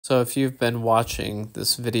So if you've been watching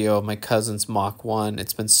this video of my cousin's Mach 1,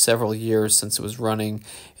 it's been several years since it was running.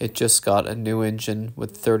 It just got a new engine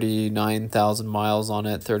with 39,000 miles on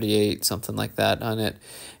it, 38, something like that on it.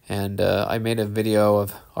 And I made a video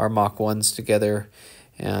of our Mach 1s together.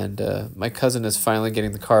 And my cousin is finally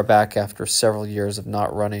getting the car back after several years of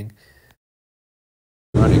not running.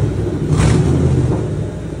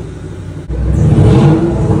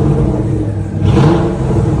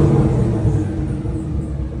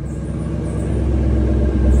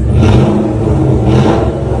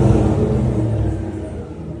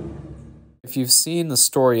 If you've seen the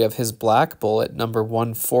story of his black bullet, number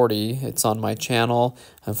 140, it's on my channel.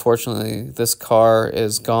 Unfortunately, this car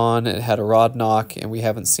is gone. It had a rod knock, and we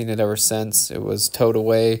haven't seen it ever since. It was towed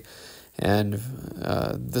away, and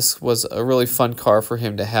this was a really fun car for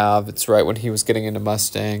him to have. It's right when he was getting into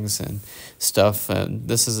Mustangs and stuff, and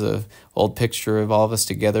this is a old picture of all of us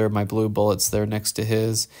together. My blue bullet's there next to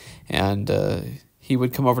his, and he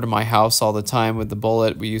would come over to my house all the time with the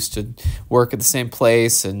Bullet. We used to work at the same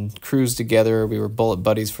place and cruise together. We were Bullet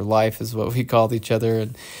buddies for life is what we called each other.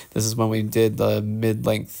 And this is when we did the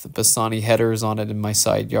mid-length Bassani headers on it in my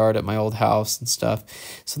side yard at my old house and stuff.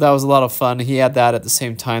 So that was a lot of fun. He had that at the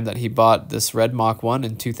same time that he bought this red Mach 1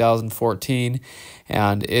 in 2014.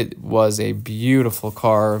 And it was a beautiful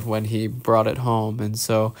car when he brought it home. And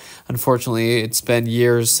so, unfortunately, it's been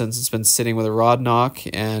years since it's been sitting with a rod knock,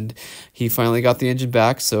 and he finally got the engine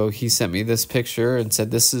back. So he sent me this picture and said,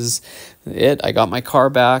 "This is it. I got my car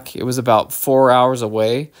back." It was about 4 hours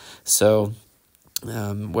away. So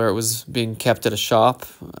where it was being kept at a shop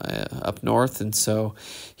up north, and so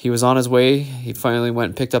he was on his way. He finally went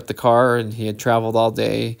and picked up the car, and he had traveled all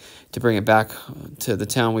day to bring it back to the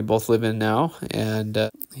town we both live in now.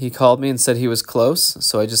 And he called me and said he was close,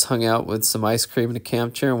 so I just hung out with some ice cream in a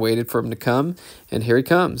camp chair and waited for him to come, and here he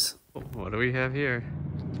comes. What do we have here?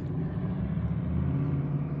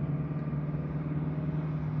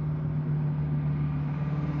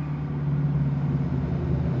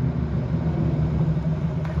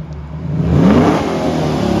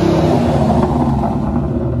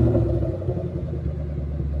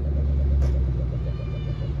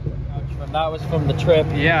 That was from the trip.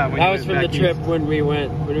 Yeah, that was from the trip when we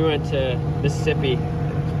went to Mississippi.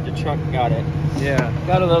 The truck got it. Yeah.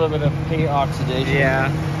 Got a little bit of paint oxidation. Yeah.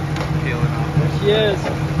 Peeling off. There she is.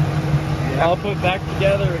 Yeah. All put back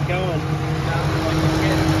together and going.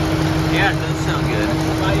 Yeah, it does sound good.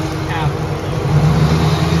 Nice cap.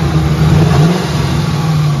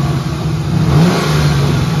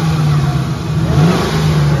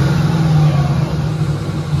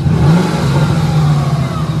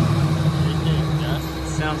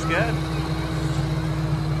 Sounds good.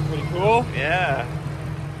 Pretty cool? Yeah.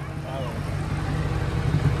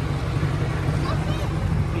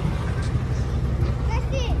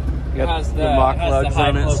 It has the Mach lugs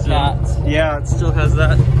on it still. Cats. Yeah, it still has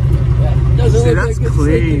that. Yeah. Doesn't See, look that's like it's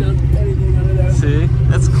clean. anything under there. See,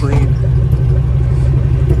 that's clean.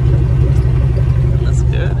 That's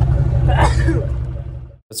good.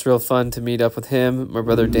 It's real fun to meet up with him. My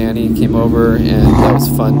brother Danny came over, and that was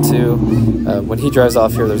fun too. When he drives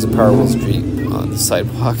off here, there's a Power Wheels Jeep on the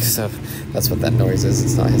sidewalk, so that's what that noise is.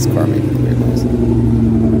 It's not his car making the weird noise.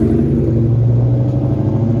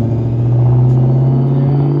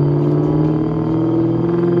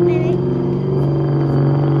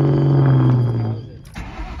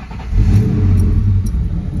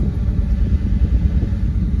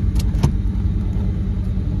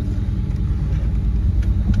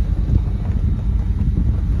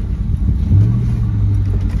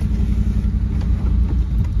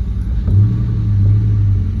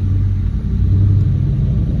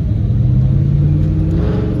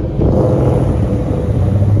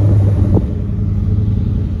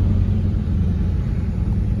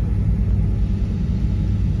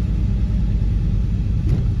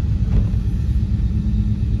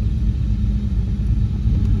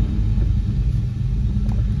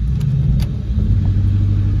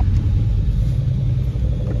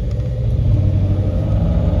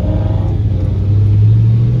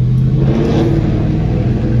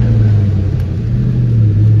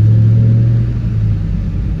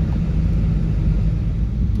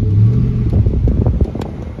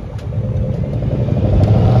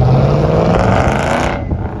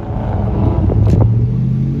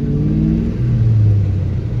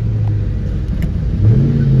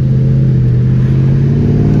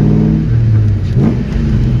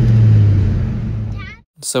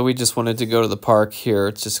 So we just wanted to go to the park here.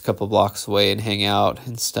 It's just a couple blocks away and hang out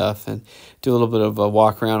and stuff and do a little bit of a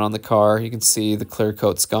walk around on the car. You can see the clear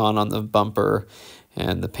coat's gone on the bumper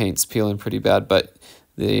and the paint's peeling pretty bad, but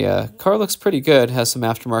The car looks pretty good, has some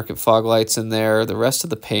aftermarket fog lights in there. The rest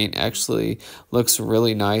of the paint actually looks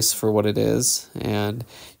really nice for what it is, and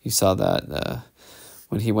you saw that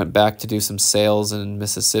when he went back to do some sales in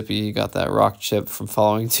Mississippi, he got that rock chip from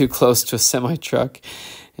following too close to a semi-truck,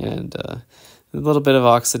 and a little bit of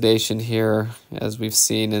oxidation here, as we've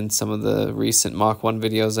seen in some of the recent Mach 1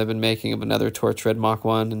 videos I've been making of another torch red Mach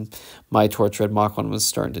 1, and my torch red Mach 1 was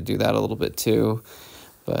starting to do that a little bit too.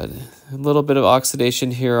 But a little bit of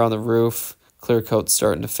oxidation here on the roof. Clear coat's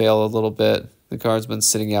starting to fail a little bit. The car's been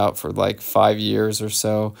sitting out for like 5 years or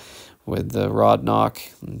so with the rod knock.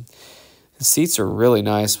 And the seats are really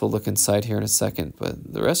nice. We'll look inside here in a second.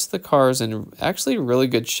 But the rest of the car is in actually really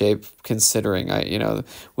good shape, considering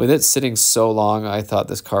with it sitting so long, I thought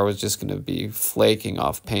this car was just going to be flaking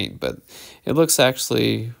off paint. But it looks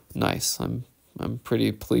actually nice. I'm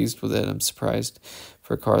pretty pleased with it. I'm surprised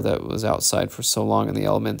for a car that was outside for so long in the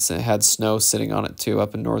elements, and it had snow sitting on it too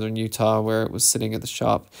up in northern Utah where it was sitting at the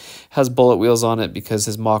shop. It has bullet wheels on it because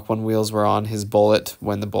his Mach 1 wheels were on his Bullet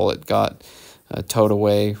when the Bullet got towed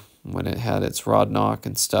away when it had its rod knock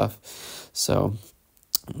and stuff. So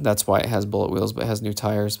that's why it has bullet wheels, but it has new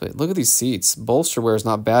tires. But look at these seats. Bolster wear is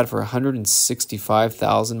not bad for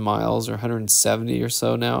 165,000 miles or 170 or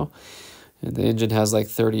so now. And the engine has like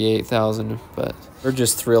 38,000, but we're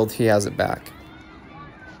just thrilled he has it back.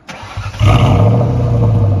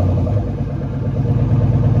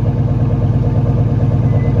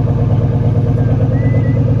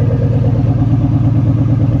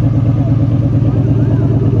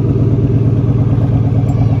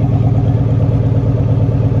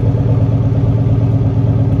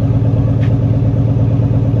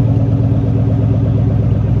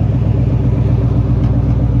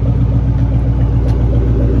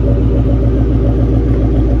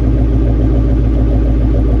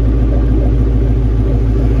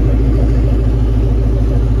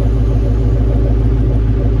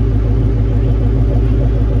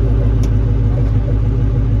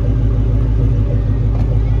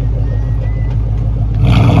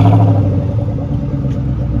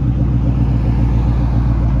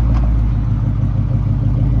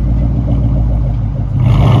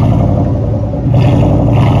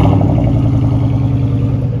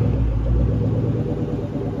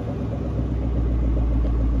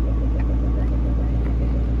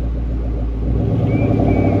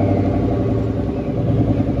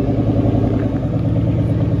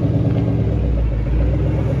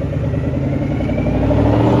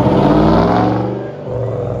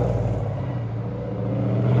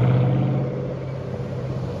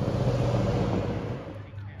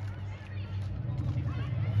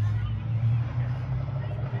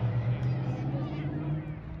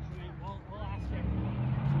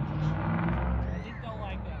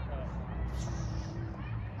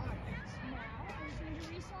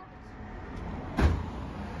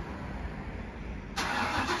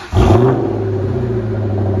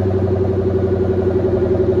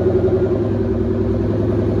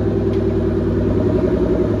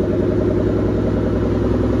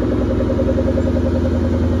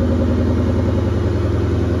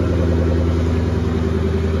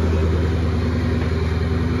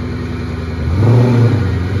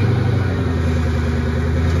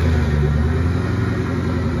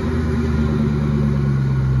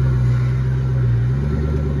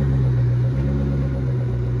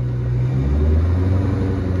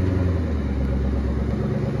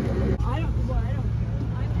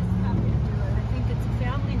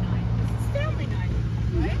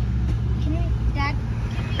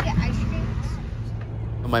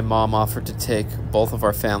 My mom offered to take both of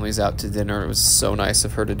our families out to dinner. It was so nice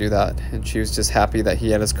of her to do that, and she was just happy that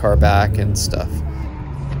he had his car back and stuff.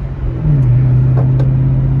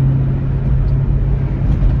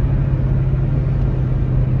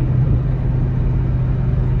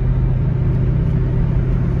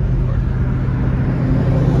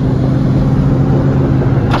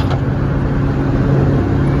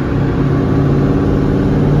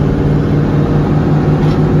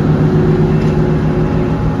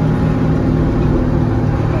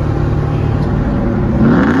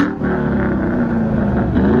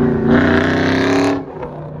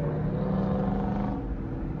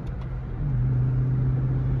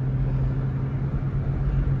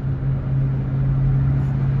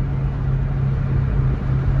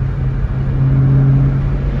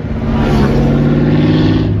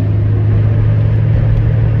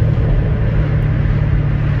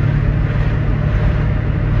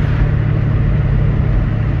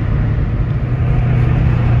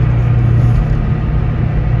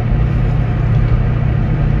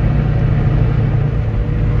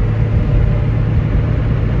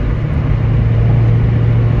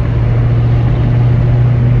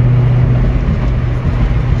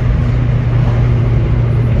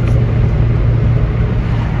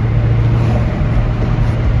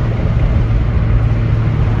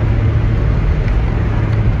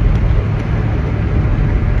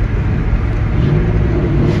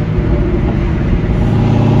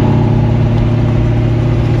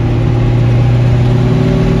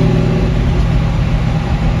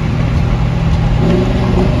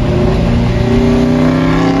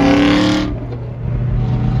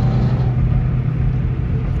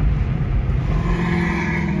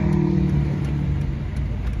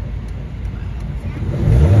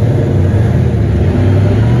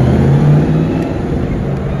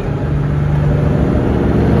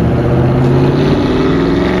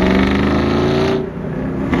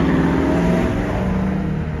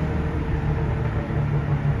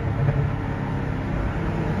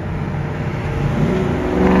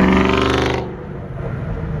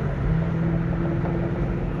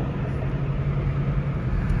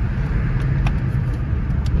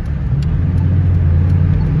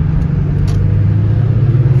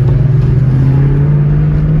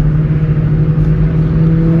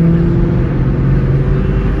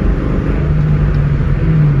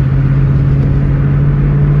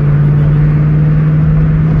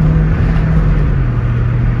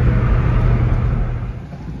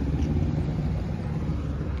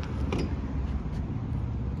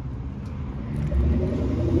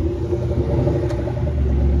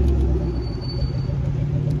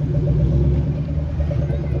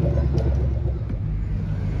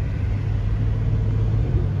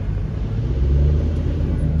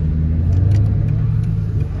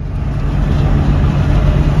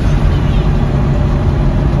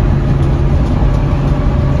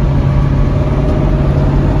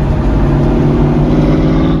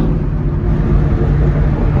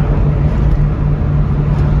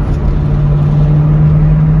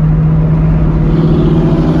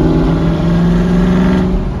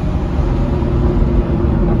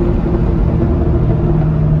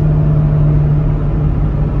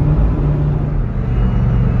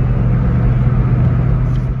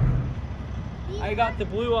 I got the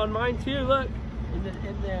blue on mine too. Look,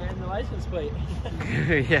 in the license plate.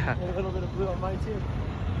 Yeah. And a little bit of blue on mine too.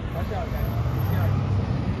 Watch out, guys.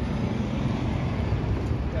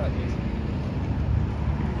 Watch out, Jason.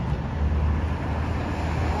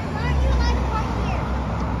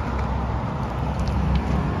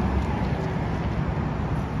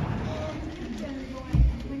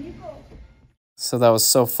 So that was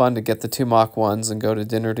so fun to get the two Mach 1s and go to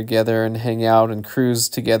dinner together and hang out and cruise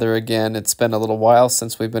together again. It's been a little while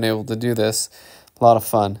since we've been able to do this. A lot of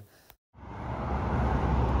fun.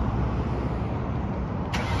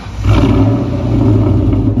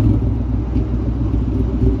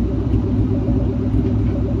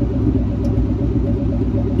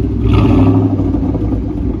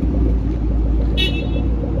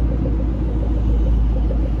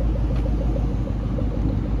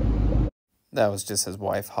 That was just his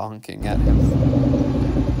wife honking at him.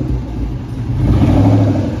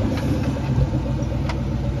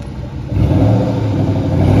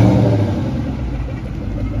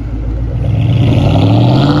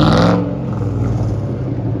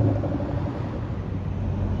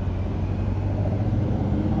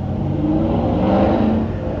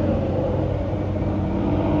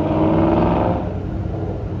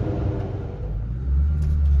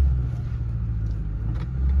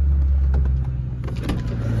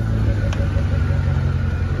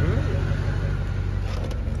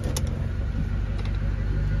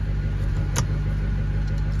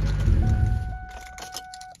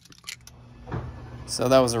 So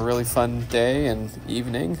that was a really fun day and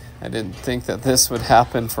evening. I didn't think that this would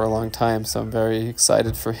happen for a long time, so I'm very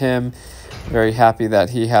excited for him. Very happy that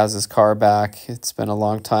he has his car back. It's been a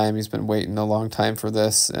long time. He's been waiting a long time for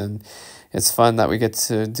this, and it's fun that we get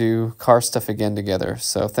to do car stuff again together.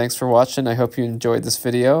 So thanks for watching. I hope you enjoyed this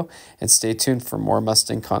video, and stay tuned for more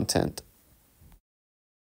Mustang content.